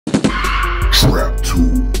Trap2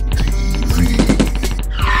 TV.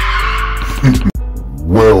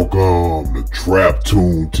 Welcome to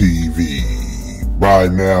Trap2 TV. By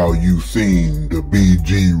now you've seen the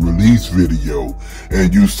BG release video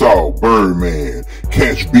and you saw Birdman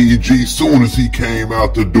catch BG soon as he came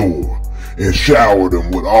out the door and showered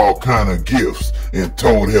him with all kind of gifts and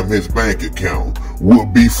told him his bank account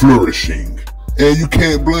would be flourishing. And you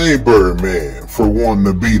can't blame Birdman for wanting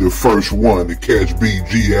to be the first one to catch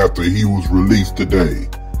BG after he was released today.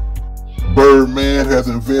 Birdman has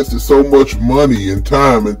invested so much money and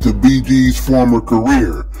time into BG's former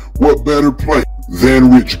career. What better place than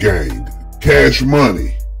Rich Gang, Cash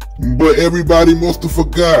Money? But everybody must have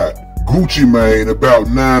forgot. Gucci Mane about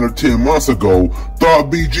 9 or 10 months ago thought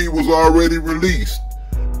BG was already released.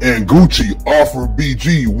 And Gucci offered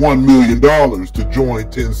BG $1 million to join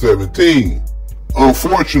 1017.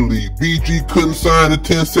 Unfortunately, BG couldn't sign a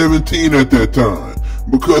 1017 at that time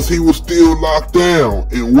because he was still locked down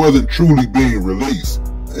and wasn't truly being released.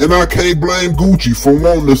 And I can't blame Gucci for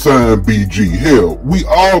wanting to sign BG. Hell, we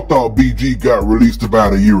all thought BG got released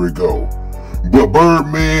about a year ago. But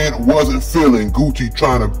Birdman wasn't feeling Gucci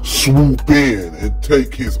trying to swoop in and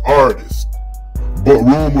take his artist. But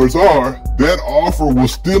rumors are that offer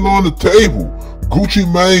was still on the table. Gucci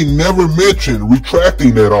Mane never mentioned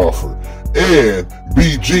retracting that offer. And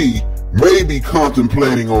BG may be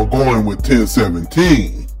contemplating on going with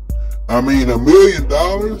 1017. I mean, $1 million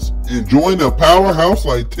and join a powerhouse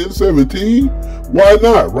like 1017? Why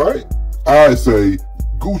not, right? I say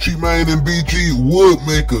Gucci Mane and BG would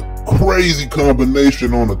make a crazy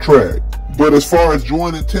combination on the track. But as far as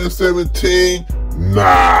joining 1017,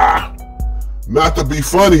 nah. Not to be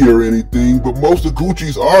funny or anything, but most of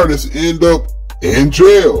Gucci's artists end up in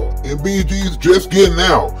jail, and BG's just getting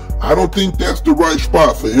out. I don't think that's the right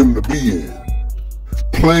spot for him to be in.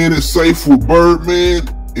 Playing it safe with Birdman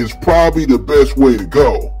is probably the best way to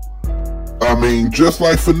go. I mean, just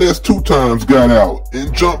like Finesse 2 times got out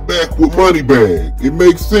and jumped back with Moneybag, it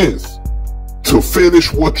makes sense to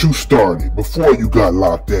finish what you started before you got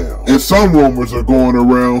locked down. And some rumors are going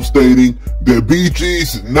around stating that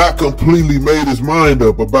BG's not completely made his mind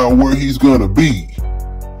up about where he's gonna be.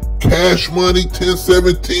 Cash Money,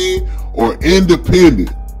 1017, or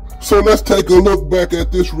independent. So let's take a look back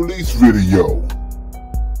at this release video.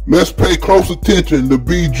 Let's pay close attention to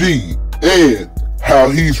BG and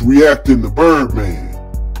how he's reacting to Birdman.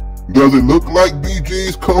 Does it look like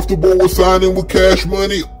BG's comfortable with signing with Cash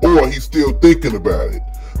Money, or he's still thinking about it?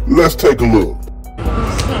 Let's take a look.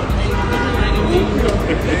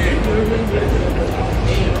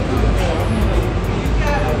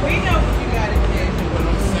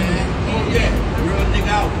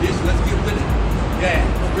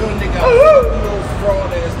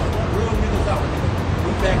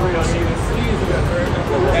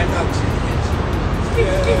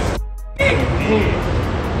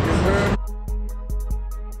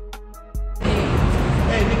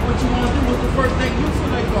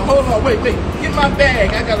 Hold on, wait, get my bag.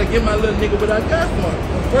 I gotta get my little nigga what I got for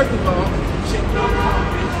him. First of all, check your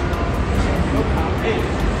account, bitch. Check your account, hey.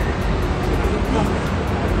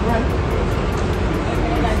 Right.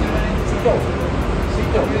 Go.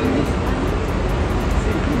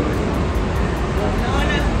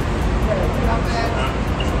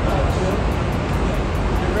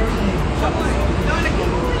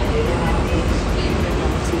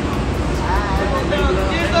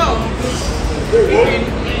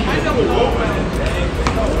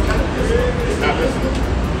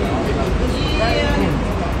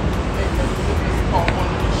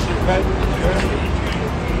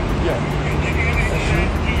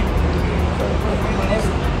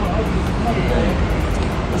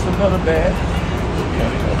 That's another bag.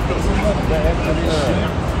 That's another bag to this shit.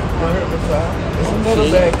 That's another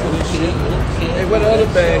bag to this shit. Hey, where the other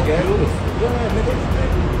bag at?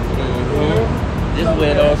 This is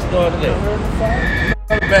where it all started at.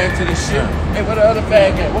 Another bag to this shit. Hey, where the other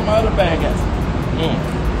bag at? Where my other bag at?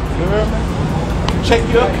 You heard me? Check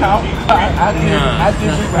your account. I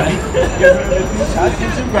did you right. You heard me? I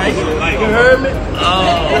did you right. You heard me?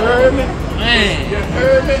 Oh, you heard me? Man. You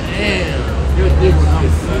heard me? Damn. You did this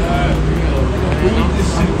shit.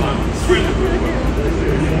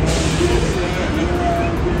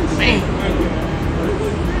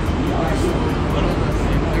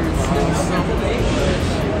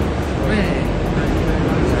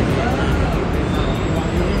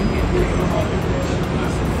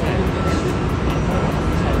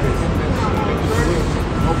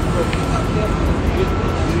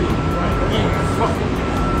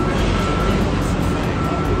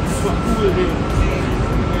 Who is it?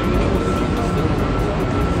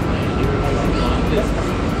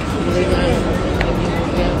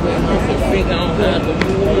 figure out how to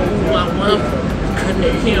move my mouth, cutting the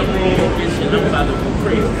camera on this, and I'm about to go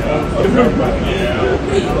crazy.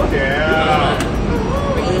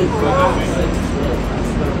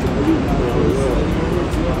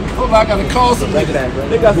 Oh, I gotta call somebody.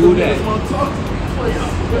 They got some that.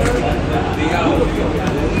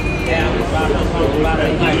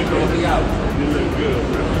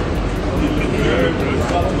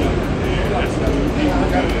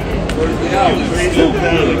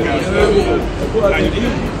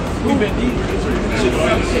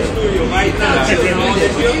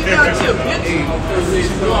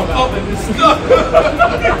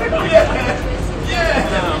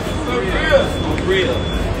 For real.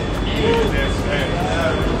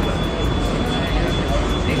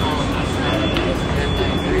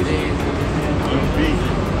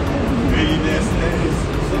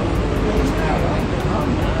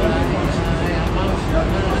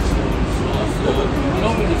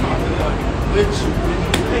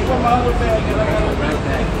 Hey, where my other bag at? I got it right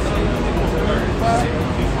back.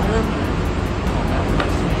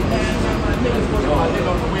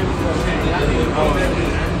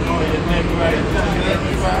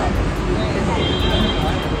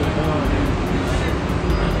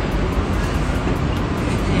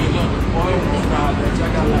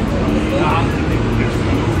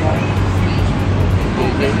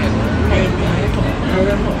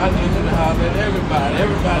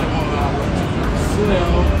 Everybody want to holler.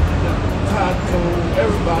 Slim, Taco,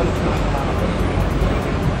 everybody trying to holler.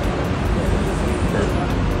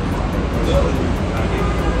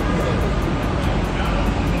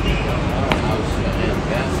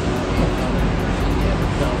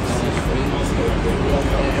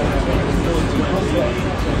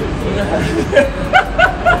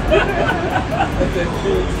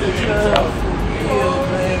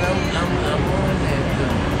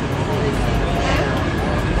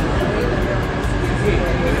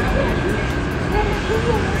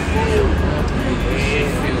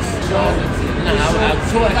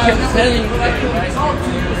 So I kept telling you that, right?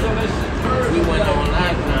 We went on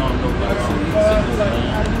lockdown about 2 weeks ago.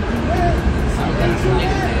 Some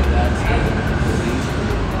niggas had got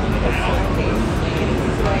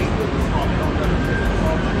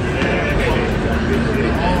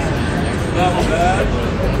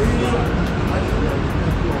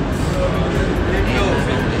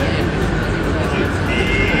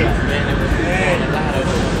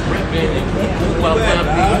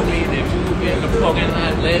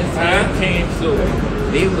last time came, so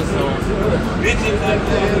they was on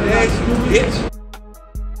bitch.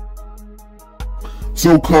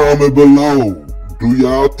 So comment below, do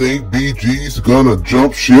y'all think BG's gonna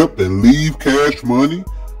jump ship and leave Cash Money?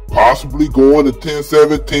 Possibly going to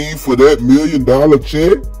 1017 for that $1 million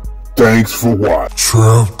check? Thanks for watching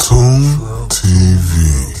TrapToon TV.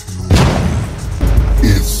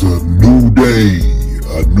 It's a new day,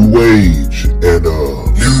 a new age, and a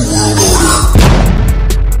new world order.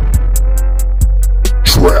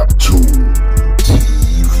 TrapToon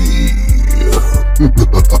TV.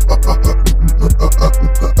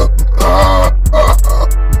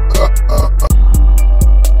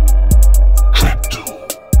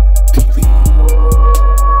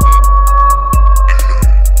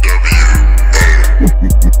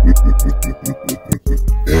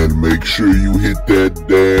 And make sure you hit that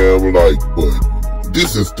damn like button.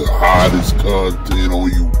 This is the hottest content on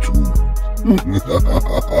YouTube.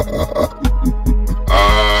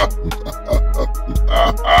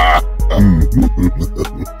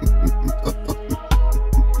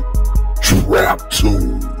 TrapToon.